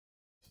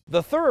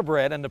The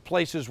thoroughbred and the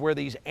places where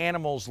these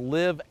animals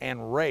live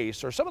and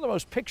race are some of the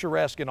most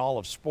picturesque in all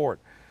of sport.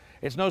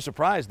 It's no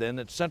surprise then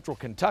that Central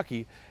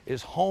Kentucky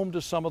is home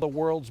to some of the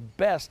world's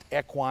best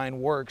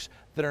equine works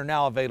that are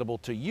now available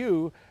to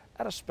you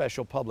at a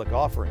special public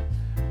offering.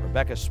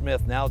 Rebecca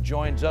Smith now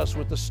joins us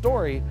with the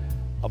story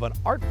of an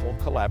artful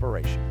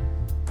collaboration.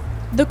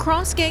 The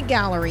Crossgate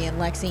Gallery in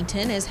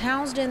Lexington is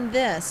housed in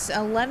this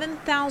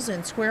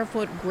 11,000 square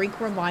foot Greek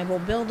Revival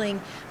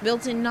building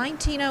built in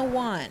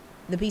 1901.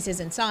 The pieces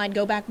inside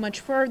go back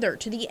much further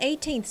to the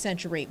 18th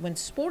century when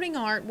sporting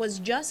art was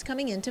just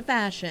coming into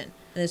fashion.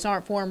 This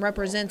art form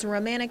represents a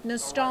romantic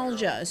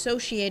nostalgia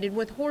associated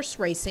with horse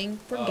racing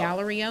for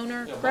gallery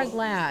owner Craig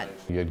Ladd.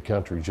 You had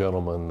country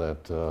gentlemen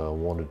that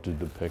wanted to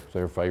depict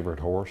their favorite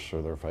horse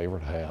or their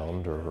favorite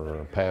hound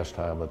or a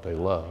pastime that they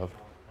loved.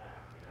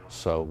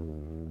 So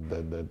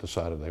they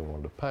decided they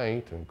wanted to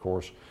paint, and of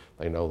course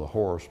they know the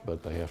horse,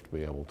 but they have to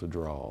be able to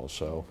draw.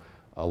 So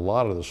a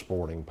lot of the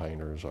sporting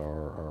painters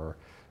are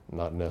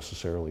not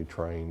necessarily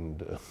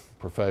trained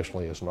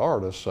professionally as an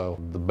artist, so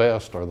the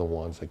best are the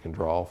ones that can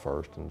draw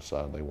first and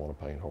decide they want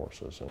to paint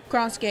horses.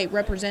 Crossgate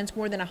represents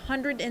more than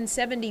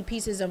 170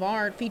 pieces of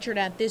art featured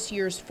at this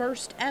year's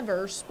first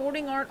ever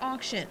sporting art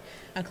auction,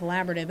 a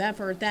collaborative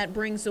effort that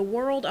brings the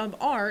world of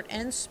art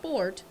and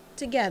sport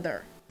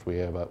together. We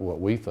have what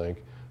we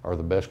think are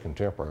the best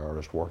contemporary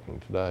artists working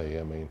today.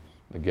 I mean,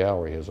 the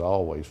gallery has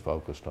always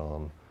focused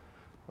on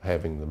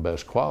having the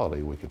best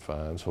quality we could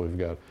find, so we've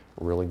got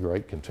really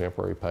great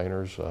contemporary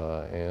painters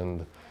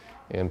and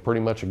pretty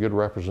much a good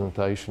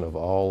representation of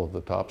all of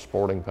the top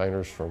sporting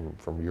painters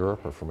from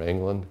Europe or from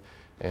England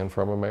and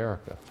from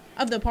America.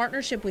 Of the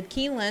partnership with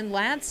Keeneland,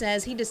 Ladd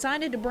says he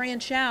decided to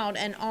branch out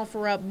and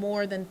offer up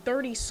more than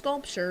 30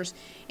 sculptures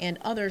and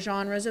other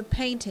genres of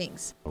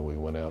paintings. We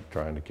went out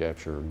trying to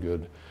capture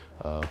good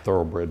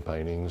thoroughbred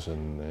paintings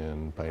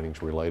and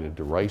paintings related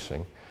to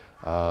racing.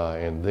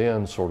 And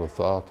then sort of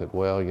thought that,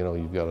 well, you know,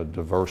 you've got a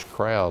diverse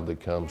crowd that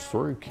comes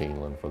through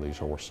Keeneland for these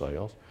horse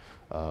sales.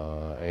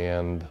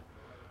 And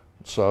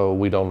so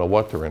we don't know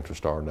what their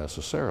interests are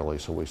necessarily.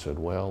 So we said,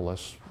 well,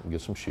 let's get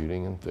some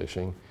shooting and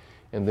fishing,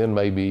 and then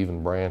maybe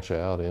even branch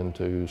out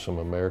into some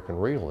American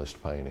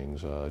realist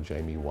paintings,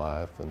 Jamie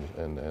Wyeth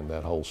and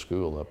that whole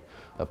school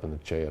up in the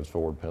Chadds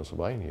Ford,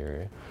 Pennsylvania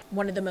area.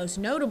 One of the most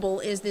notable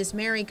is this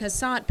Mary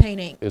Cassatt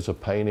painting. It's a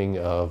painting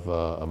of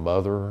a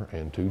mother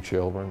and two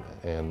children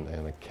and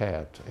a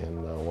cat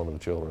in one of the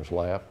children's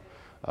lap.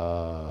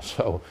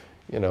 So,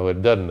 you know,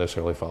 it doesn't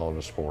necessarily fall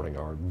into sporting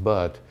art,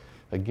 but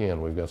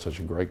again, we've got such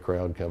a great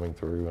crowd coming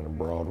through and a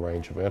broad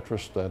range of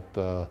interest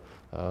that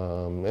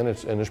and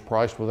it's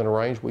priced within a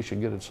range we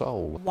should get it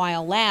sold.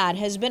 While Ladd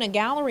has been a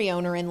gallery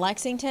owner in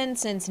Lexington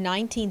since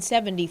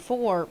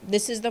 1974,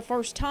 this is the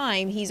first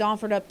time he's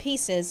offered up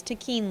pieces to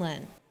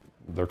Keeneland.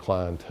 Their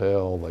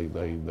clientele,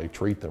 they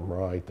treat them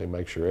right, they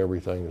make sure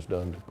everything is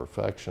done to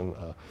perfection,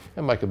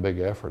 and make a big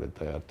effort at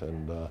that.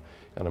 And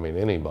I mean,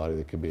 anybody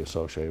that could be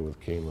associated with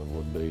Keeneland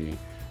would be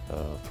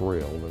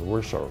thrilled, and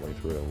we're certainly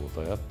thrilled with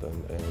that.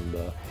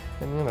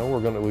 And you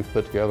know, we've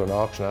put together an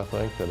auction, I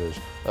think, that is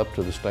up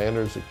to the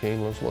standards that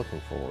Keeneland's looking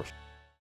for us.